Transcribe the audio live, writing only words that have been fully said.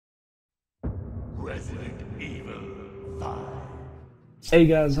Resident Evil 5. Hey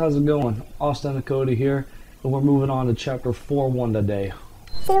guys, how's it going? Austin and Cody here, and we're moving on to chapter 4.1 today.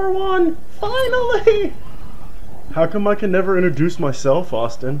 4-1! Finally! How come I can never introduce myself,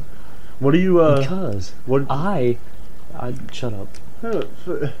 Austin? What do you, Because what? I shut up.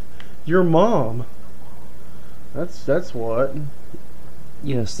 Your mom. That's what.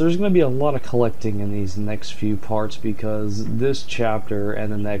 Yes, there's going to be a lot of collecting in these next few parts because this chapter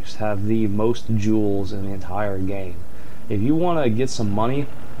and the next have the most jewels in the entire game. If you want to get some money,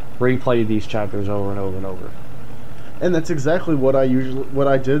 replay these chapters over and over and over. And that's exactly what I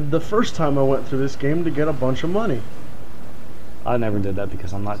did the first time I went through this game to get a bunch of money. I never did that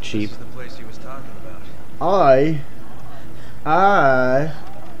because I'm not cheap. This is the place he was talking about. I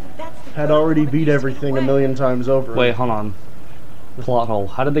had already beat everything a million times over. Wait, hold on. Plot hole.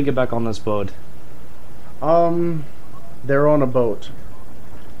 How did they get back on this boat? They're on a boat.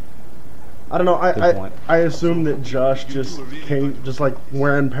 I don't know. I assume that Josh just like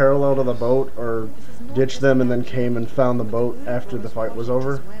ran parallel to the boat, or ditched them and then came and found the boat after the fight was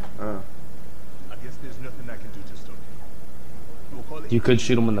over. I guess there's nothing I can do to stop you. We'll call You could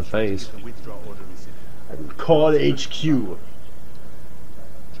shoot him in the face. Call HQ.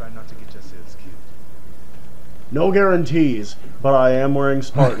 Try not to get yourselves killed. No guarantees, but I am wearing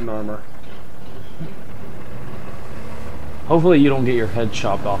Spartan armor. Hopefully you don't get your head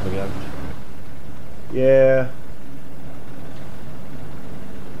chopped off again. Yeah.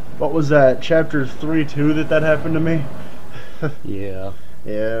 What was that? Chapter 3-2 that happened to me? Yeah.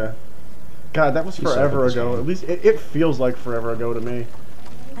 Yeah. God, that was forever ago. At least it feels like forever ago to me.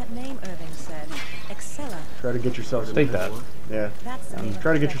 That name Irving said, Excella. Try to get yourself Take that. Yeah. That's the name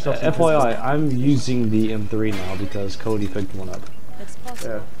Try to get yourself some FYI, I'm using the M3 now because Cody picked one up. It's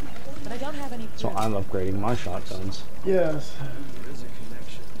possible. Yeah. But I don't have any So proof. I'm upgrading my shotguns. Yes. There's a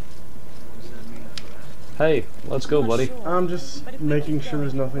connection. What does that mean for us? Hey, let's go, buddy. Sure. I'm just But if we making keep sure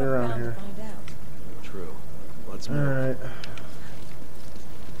there's going, nothing we're around bound to here. find out. True. Let's move. Alright.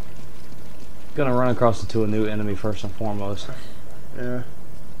 Gonna run across to a new enemy first and foremost. Yeah.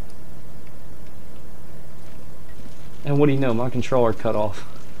 And what do you know? My controller cut off.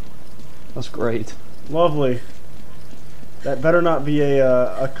 That's great. Lovely. That better not be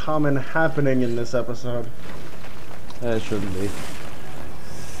a common happening in this episode. It shouldn't be.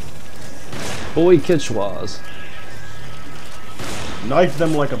 Boy Kichwas. Knife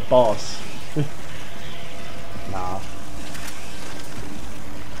them like a boss. Nah.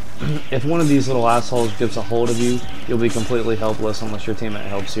 If one of these little assholes gets a hold of you, you'll be completely helpless unless your teammate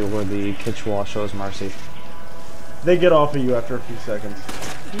helps you, where the Kichwa shows mercy. They get off of you after a few seconds.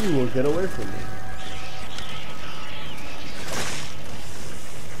 You will get away from me.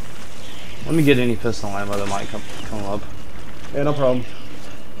 Let me get any pistol ammo that might come up. Yeah, no problem.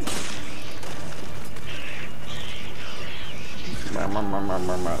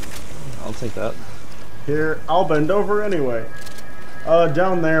 I'll take that. Here, I'll bend over anyway.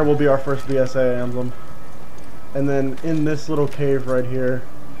 Down there will be our first BSA emblem. And then in this little cave right here,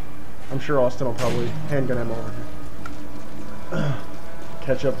 I'm sure Austin will probably handgun ammo over here.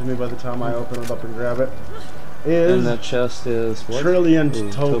 Catch up to me by the time I open it up and grab it. And that chest is what? Trilliant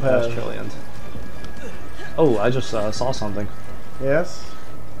Ooh, topaz. Trilliant. Oh, I just saw something. Yes.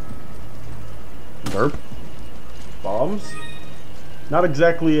 Burp. Bombs? Not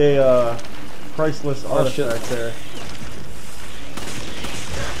exactly a priceless artifact shit. there.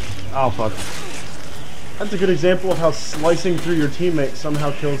 Oh fuck. That's a good example of how slicing through your teammate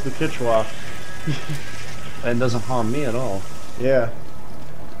somehow kills the Kichwa. It doesn't harm me at all. Yeah.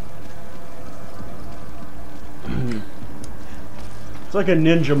 It's like a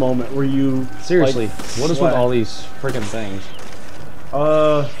ninja moment where you Seriously, like, what is with sweat. all these freaking things?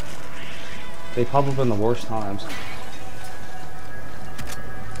 They pop up in the worst times.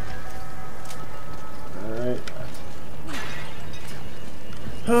 Alright.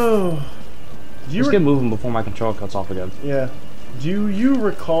 Oh. Do you Let's get moving before my control cuts off again. Yeah. Do you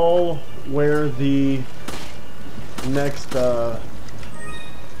recall where the next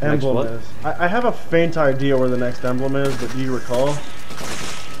emblem what? is? I have a faint idea where the next emblem is, but do you recall?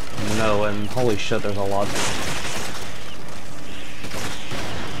 No, and holy shit, there's a lot.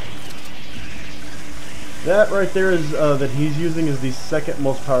 That right there is that he's using is the second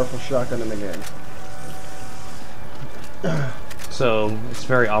most powerful shotgun in the game. So it's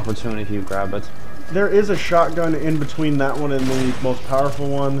very opportune if you grab it. There is a shotgun in between that one and the most powerful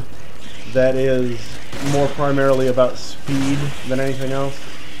one that is more primarily about speed than anything else.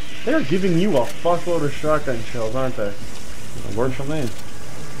 They're giving you a fuckload of shotgun shells, aren't they? It works for me.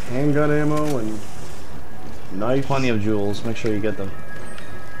 Handgun ammo and knife. Plenty of jewels. Make sure you get them.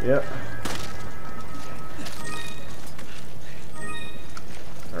 Yep.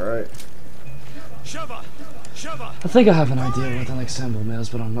 Alright. Shiver! Shiver! I think I have an idea what the next emblem is,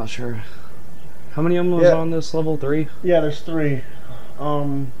 but I'm not sure. How many emblems Yeah. are on this level? 3? Yeah, there's 3.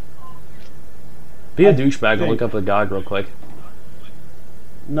 Be a I douchebag and think- look up the guide real quick.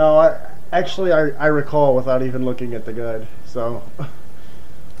 No, I recall without even looking at the guide. So,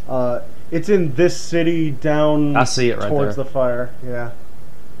 it's in this city down I see it right towards there. the fire. Yeah.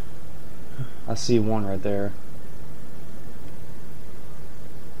 I see one right there.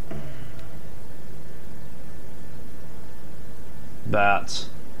 Bats.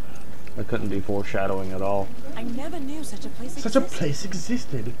 That couldn't be foreshadowing at all. I never knew such a place Such a existed. place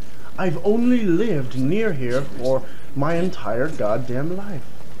existed. I've only lived near here for my entire goddamn life.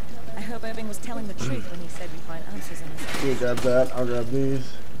 I hope Irving was telling the truth when he said we find answers in this. You grab that, I'll grab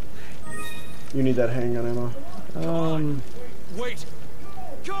these. You need that handgun ammo. Wait!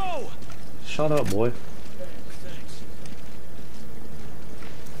 Go! Shut up, boy.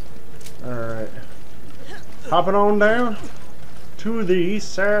 Alright. Hopping on down to the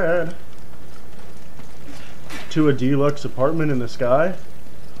east side. To a deluxe apartment in the sky.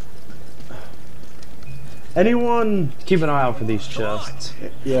 Anyone, Keep an eye out for these chests.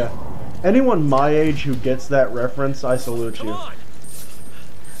 yeah, anyone my age who gets that reference, I salute Come you. on!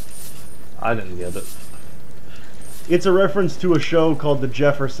 I didn't get it. It's a reference to a show called The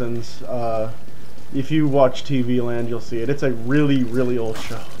Jeffersons. If you watch TV Land, you'll see it. It's a really, really old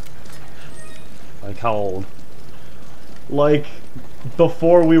show. Like how old? Like,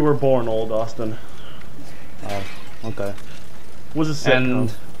 before we were born, old Austin. Oh, okay. Was a sitcom.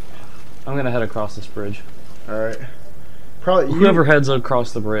 And I'm gonna head across this bridge. Alright. Probably Whoever heads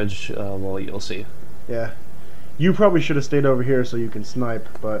across the bridge, well, you'll see. Yeah. You probably should have stayed over here so you can snipe,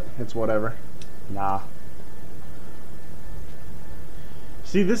 but it's whatever. Nah.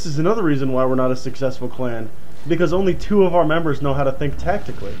 See, this is another reason why we're not a successful clan. Because only 2 of our members know how to think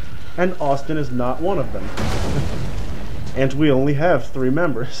tactically. And Austin is not one of them. And we only have 3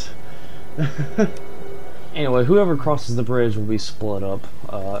 members. Anyway, whoever crosses the bridge will be split up,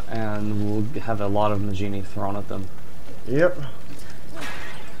 and we'll have a lot of Magini thrown at them. Yep.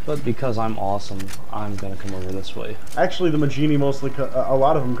 But because I'm awesome, I'm gonna come over this way. Actually, the Magini mostly, a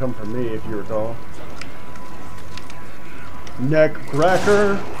lot of them come from me, if you recall. Neck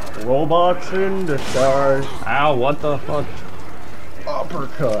cracker, robots in disguise, Ow, what the fuck?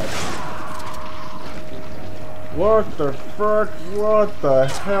 uppercut. What the fuck? What the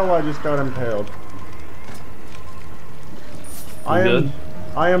hell? I just got impaled.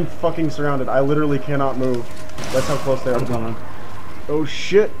 I am fucking surrounded. I literally cannot move. That's how close they are. I'm coming. Oh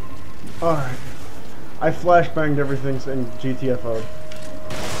shit. Alright. I flashbanged everything and GTFO'd.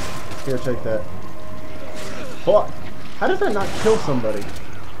 Here, take that. Fuck. How does that not kill somebody?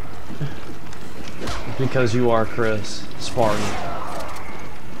 Because you are Chris Spartan.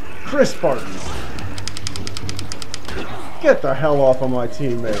 Chris Spartan. Get the hell off of my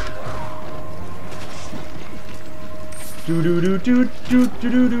teammate. Do do do do do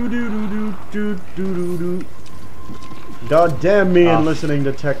do do do do do do do do. God damn me and listening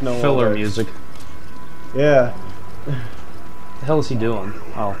to techno. all Filler day. music. Yeah. The hell is he doing?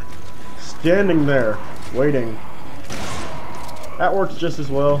 Oh. Standing there, waiting. That works just as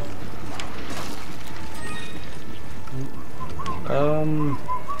well.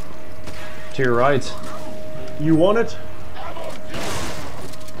 To your right. You want it?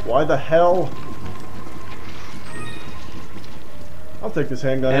 Why the hell? I'll take this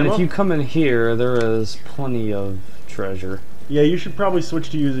handgun And ammo. if you come in here, there is plenty of treasure. Yeah, you should probably switch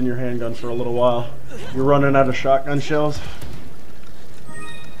to using your handgun for a little while. You're running out of shotgun shells.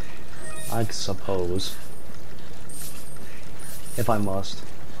 I suppose. If I must.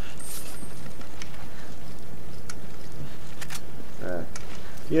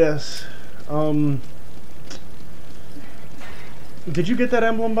 Yes. Did you get that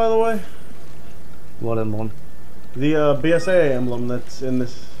emblem, by the way? What emblem? The BSA emblem that's in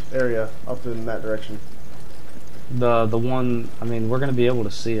this area, up in that direction. The one, I mean, we're gonna be able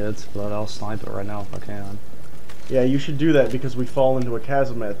to see it, but I'll snipe it right now if I can. Yeah, you should do that because we fall into a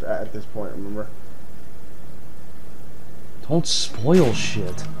chasm at this point, remember? Don't spoil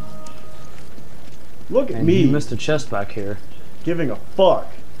shit. Look at And me you missed a chest back here. giving a fuck.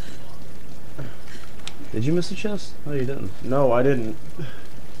 Did you miss a chest? No, you didn't. No, I didn't.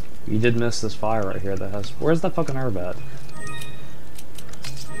 You did miss this fire right here that has... Where's that fucking herb at?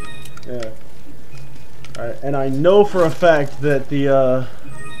 Yeah. Alright, and I know for a fact that the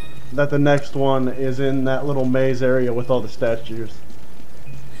next one is in that little maze area with all the statues.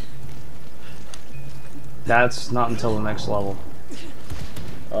 That's not until the next level.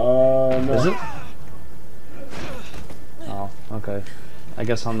 No. Is it? Oh, okay. I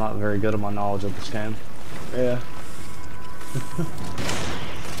guess I'm not very good at my knowledge of this game. Yeah.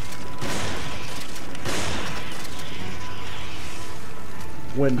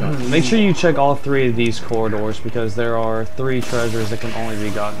 Window. Make sure you check all 3 of these corridors because there are 3 treasures that can only be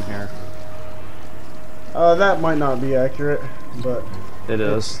gotten here. That might not be accurate, but It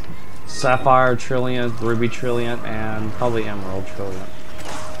is. Sapphire Trilliant, Ruby Trilliant, and probably Emerald Trilliant.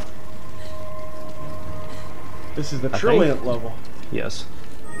 this is the I trilliant think. level. Yes.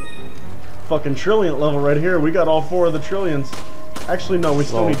 Fucking trilliant level right here. We got all 4 of the trillions. Actually, no, we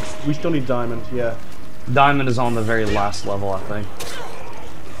still need diamond. Yeah. Diamond is on the very last level, I think.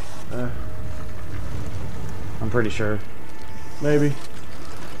 I'm pretty sure. Maybe.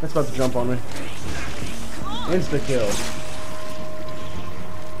 That's about to jump on me. Insta kill.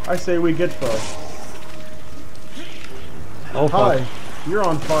 I say we get foe. Oh fuck. Hi, you're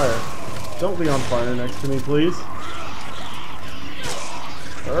on fire. Don't be on fire next to me, please.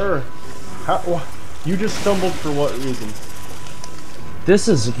 How? You just stumbled for what reason? This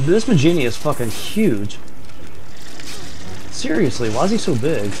Magini is fucking huge. Seriously, why is he so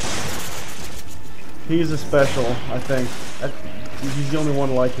big? He's a special, I think. He's the only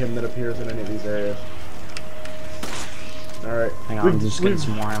one like him that appears in any of these areas. Alright. Hang on, I'm just getting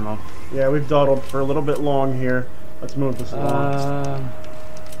some more ammo. Yeah, we've dawdled for a little bit long here. Let's move this along.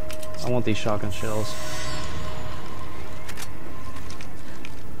 I want these shotgun shells.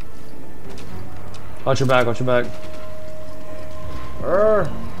 Watch your back, watch your back.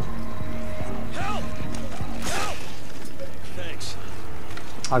 Help! Help! Thanks.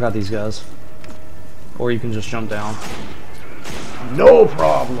 I got these guys. Or you can just jump down. No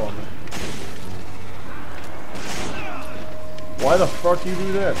problem! Why the fuck you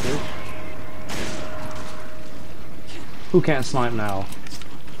do that, bitch? Who can't snipe now?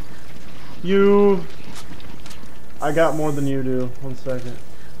 You... I got more than you do. 1 second.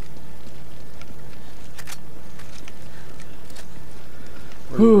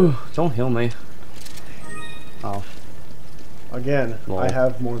 Whew, don't heal me. Oh. Again, Lol. I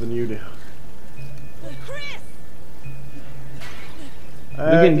have more than you do. We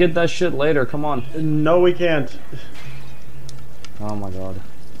can get that shit later, come on. No, we can't. Oh my god.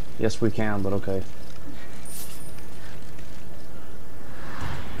 Yes, we can, but okay.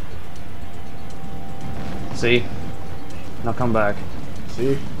 See? Now come back.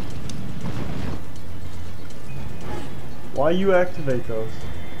 See? Why you activate those?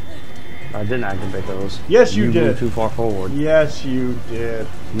 I didn't activate those. Yes, you did. moved too far forward. Yes, you did.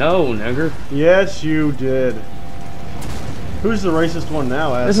 No, nigger. Yes, you did. Who's the racist one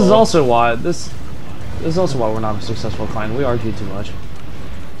now, asshole? This is also why we're not a successful client. We argue too much.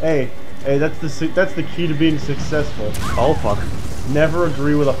 Hey, that's the key to being successful. Oh fuck. Never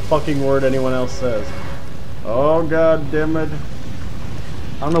agree with a fucking word anyone else says. Oh god damn it.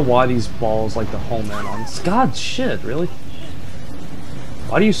 I don't know why these balls like to home in on. God shit, really?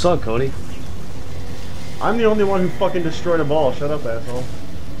 Why do you suck, Cody? I'm the only one who fucking destroyed a ball. Shut up, asshole.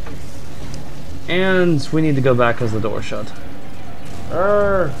 And we need to go back because the door's shut.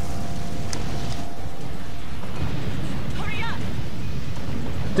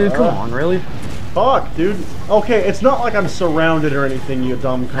 Dude, come on, really? Fuck, dude. Okay, it's not like I'm surrounded or anything, you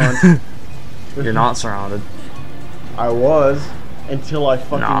dumb cunt. You're not surrounded. I was, until I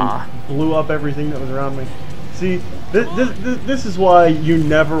fucking blew up everything that was around me. See, this is why you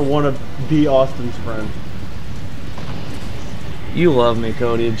never want to be Austin's friend. You love me,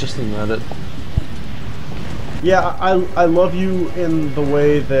 Cody. Just admit it. Yeah, I love you in the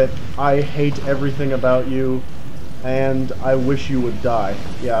way that I hate everything about you, and I wish you would die.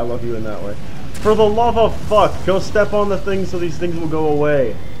 Yeah, I love you in that way. For the love of fuck, go step on the thing so these things will go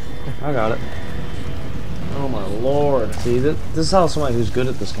away. I got it. Oh my lord. See, this is how somebody who's good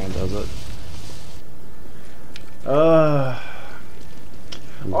at this game does it.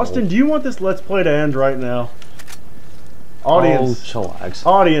 Austin, do you want this Let's Play to end right now? Audience, oh, chillax.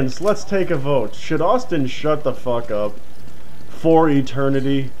 Audience, let's take a vote. Should Austin shut the fuck up for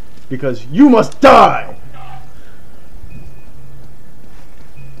eternity? Because you must die!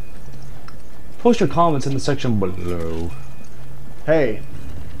 Post your comments in the section below. Hey,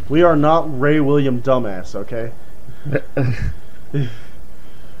 we are not Ray William Dumbass, okay?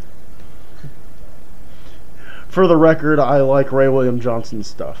 For the record, I like Ray William Johnson's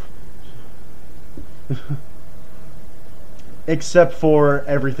stuff. Except for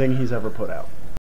everything he's ever put out.